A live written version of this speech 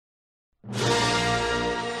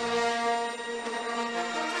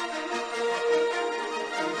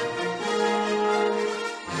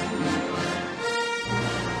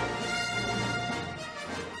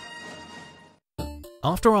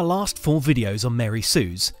After our last 4 videos on Mary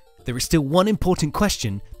Sue's, there is still one important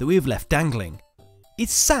question that we have left dangling.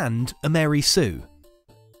 Is Sand a Mary Sue?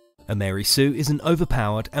 A Mary Sue is an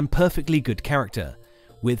overpowered and perfectly good character,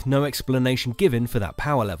 with no explanation given for that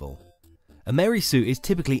power level. A Mary Sue is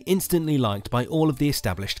typically instantly liked by all of the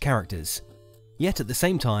established characters. Yet at the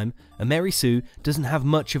same time, a Mary Sue doesn't have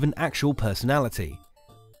much of an actual personality.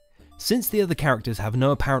 Since the other characters have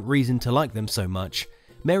no apparent reason to like them so much,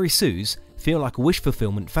 Mary Sues feel like a wish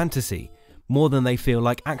fulfillment fantasy, more than they feel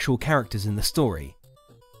like actual characters in the story.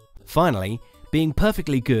 Finally, being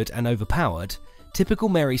perfectly good and overpowered, typical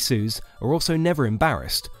Mary Sues are also never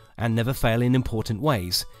embarrassed and never fail in important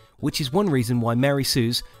ways, which is one reason why Mary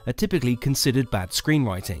Sues are typically considered bad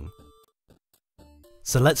screenwriting.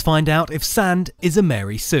 So let's find out if Sand is a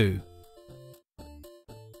Mary Sue.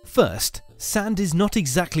 First, Sand is not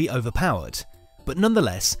exactly overpowered, but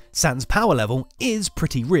nonetheless, Sand's power level is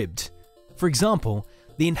pretty ribbed. For example,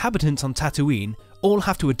 the inhabitants on Tatooine all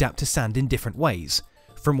have to adapt to sand in different ways,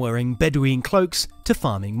 from wearing Bedouin cloaks to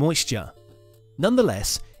farming moisture.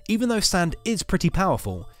 Nonetheless, even though Sand is pretty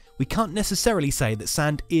powerful, we can't necessarily say that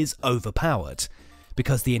Sand is overpowered,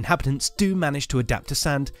 because the inhabitants do manage to adapt to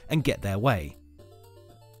sand and get their way.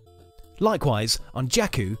 Likewise, on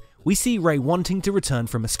Jakku, we see Rey wanting to return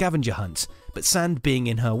from a scavenger hunt, but sand being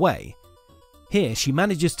in her way. Here she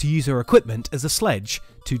manages to use her equipment as a sledge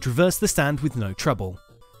to traverse the sand with no trouble.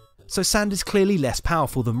 So Sand is clearly less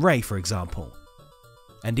powerful than Rey, for example.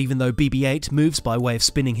 And even though BB-8 moves by way of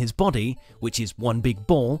spinning his body, which is one big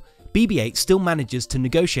ball, BB-8 still manages to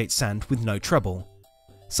negotiate Sand with no trouble.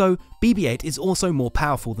 So BB-8 is also more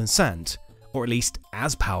powerful than Sand, or at least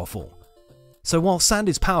as powerful. So while Sand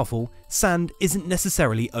is powerful, Sand isn't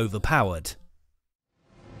necessarily overpowered.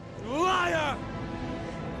 Liar!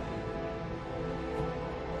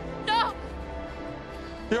 No!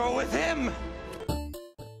 You're with him!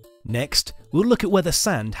 Next, we'll look at whether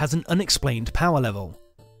Sand has an unexplained power level.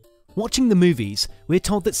 Watching the movies, we're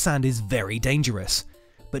told that Sand is very dangerous,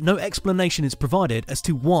 but no explanation is provided as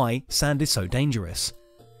to why Sand is so dangerous.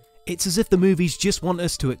 It's as if the movies just want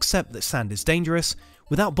us to accept that Sand is dangerous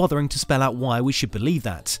without bothering to spell out why we should believe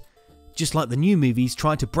that. Just like the new movies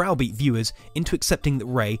try to browbeat viewers into accepting that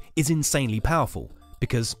Rey is insanely powerful,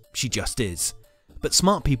 because she just is. But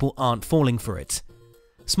smart people aren't falling for it.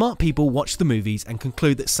 Smart people watch the movies and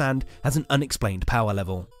conclude that Sand has an unexplained power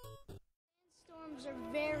level. Storms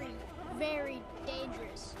are very, very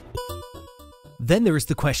dangerous. Then there is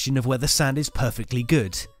the question of whether Sand is perfectly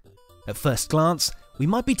good. At first glance, we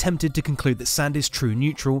might be tempted to conclude that Sand is true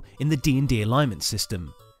neutral in the D&D alignment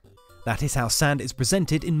system. That is how Sand is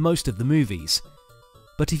presented in most of the movies.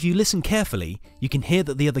 But if you listen carefully, you can hear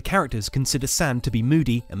that the other characters consider Sand to be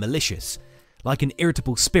moody and malicious, like an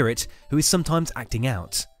irritable spirit who is sometimes acting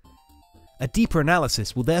out. A deeper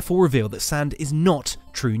analysis will therefore reveal that Sand is not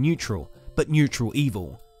true neutral, but neutral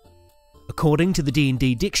evil. According to the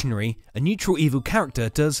D&D dictionary, a neutral evil character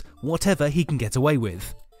does whatever he can get away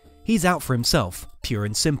with. He's out for himself, pure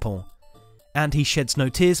and simple. And he sheds no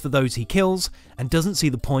tears for those he kills, and doesn't see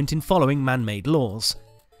the point in following man-made laws.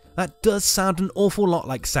 That does sound an awful lot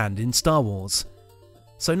like Sand in Star Wars.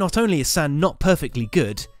 So not only is Sand not perfectly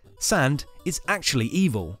good, Sand is actually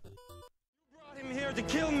evil. You brought him here to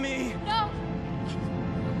kill me! No!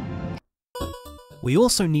 We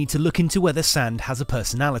also need to look into whether Sand has a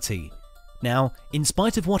personality. Now, in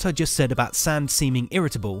spite of what I just said about Sand seeming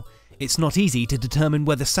irritable, it's not easy to determine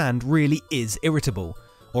whether Sand really is irritable,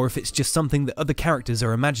 or if it's just something that other characters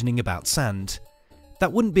are imagining about Sand.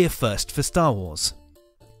 That wouldn't be a first for Star Wars.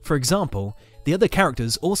 For example, the other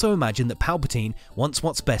characters also imagine that Palpatine wants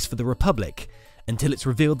what's best for the Republic, until it's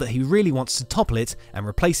revealed that he really wants to topple it and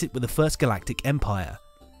replace it with the First Galactic Empire.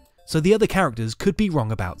 So the other characters could be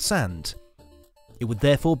wrong about Sand. It would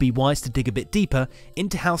therefore be wise to dig a bit deeper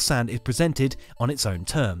into how Sand is presented on its own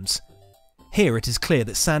terms. Here it is clear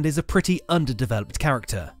that Sand is a pretty underdeveloped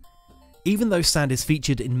character. Even though Sand is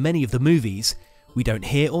featured in many of the movies, we don't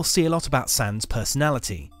hear or see a lot about Sand's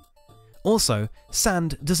personality. Also,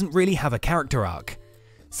 Sand doesn't really have a character arc.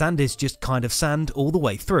 Sand is just kind of Sand all the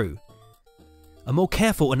way through. A more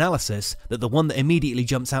careful analysis, that the one that immediately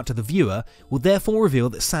jumps out to the viewer, will therefore reveal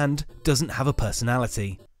that Sand doesn't have a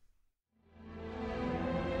personality.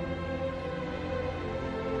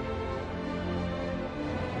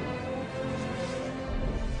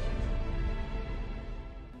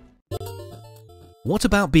 What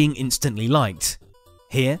about being instantly liked?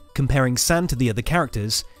 Here, comparing Sand to the other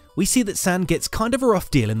characters, we see that Sand gets kind of a rough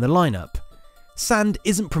deal in the lineup. Sand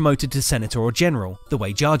isn't promoted to Senator or General, the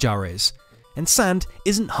way Jar Jar is, and Sand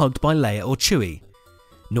isn't hugged by Leia or Chewie.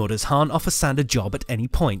 Nor does Han offer Sand a job at any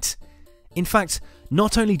point. In fact,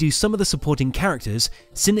 not only do some of the supporting characters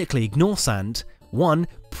cynically ignore Sand, one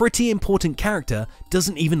pretty important character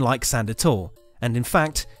doesn't even like Sand at all, and in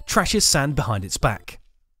fact trashes Sand behind its back.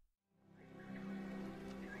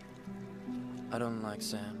 I don't like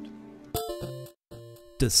sand.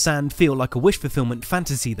 Does Sand feel like a wish fulfillment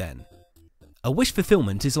fantasy then? A wish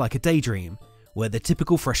fulfillment is like a daydream, where the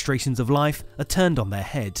typical frustrations of life are turned on their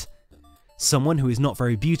head. Someone who is not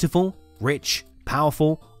very beautiful, rich,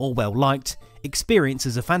 powerful, or well liked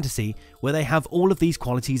experiences a fantasy where they have all of these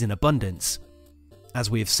qualities in abundance. As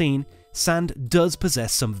we have seen, Sand does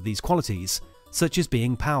possess some of these qualities, such as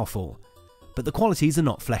being powerful, but the qualities are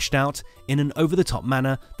not fleshed out in an over-the-top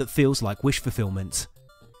manner that feels like wish fulfillment.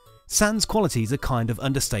 Sand's qualities are kind of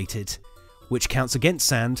understated, which counts against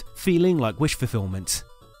Sand feeling like wish fulfillment.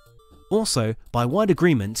 Also, by wide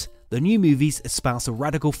agreement, the new movies espouse a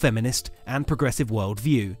radical feminist and progressive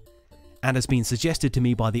worldview, and as been suggested to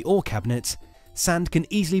me by the Ore Cabinet, Sand can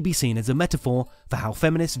easily be seen as a metaphor for how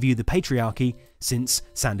feminists view the patriarchy, since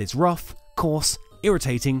Sand is rough, coarse,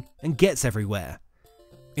 irritating, and gets everywhere.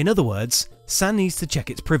 In other words, Sand needs to check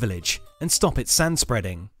its privilege and stop its sand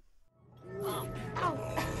spreading.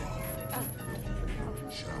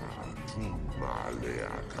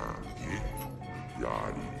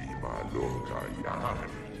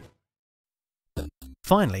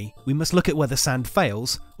 Finally, we must look at whether Sand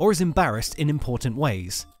fails or is embarrassed in important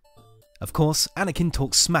ways. Of course, Anakin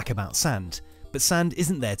talks smack about Sand, but Sand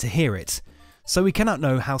isn't there to hear it, so we cannot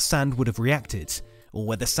know how Sand would have reacted, or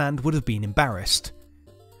whether Sand would have been embarrassed.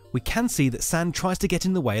 We can see that Sand tries to get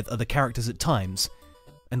in the way of other characters at times,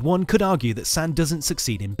 and one could argue that Sand doesn't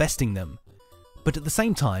succeed in besting them. But at the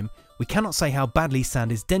same time, we cannot say how badly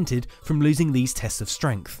Sand is dented from losing these tests of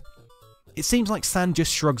strength. It seems like Sand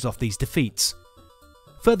just shrugs off these defeats.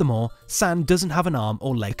 Furthermore, Sand doesn't have an arm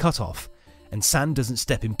or leg cut off, and Sand doesn't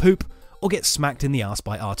step in poop or get smacked in the ass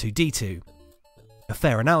by R2-D2. A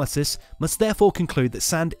fair analysis must therefore conclude that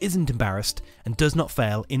Sand isn't embarrassed and does not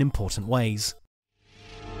fail in important ways.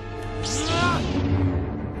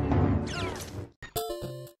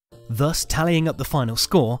 Thus, tallying up the final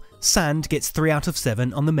score, Sand gets 3 out of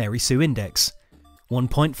 7 on the Mary Sue Index. 1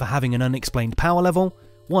 point for having an unexplained power level,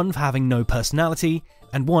 1 for having no personality,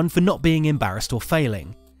 and 1 for not being embarrassed or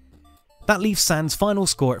failing. That leaves Sand's final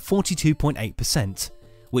score at 42.8%,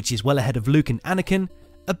 which is well ahead of Luke and Anakin,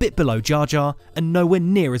 a bit below Jar Jar, and nowhere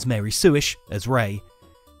near as Mary Sue-ish as Rey.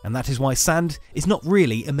 And that is why Sand is not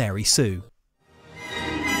really a Mary Sue.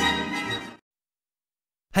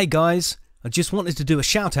 Hey guys, I just wanted to do a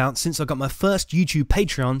shout out since I got my first YouTube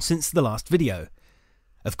Patreon since the last video.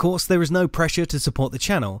 Of course there is no pressure to support the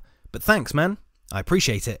channel, but thanks man, I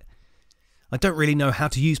appreciate it. I don't really know how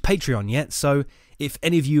to use Patreon yet, so if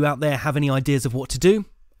any of you out there have any ideas of what to do,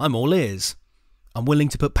 I'm all ears. I'm willing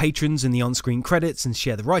to put patrons in the on-screen credits and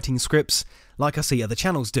share the writing scripts like I see other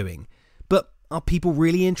channels doing, but are people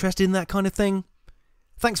really interested in that kind of thing?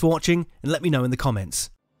 Thanks for watching and let me know in the comments.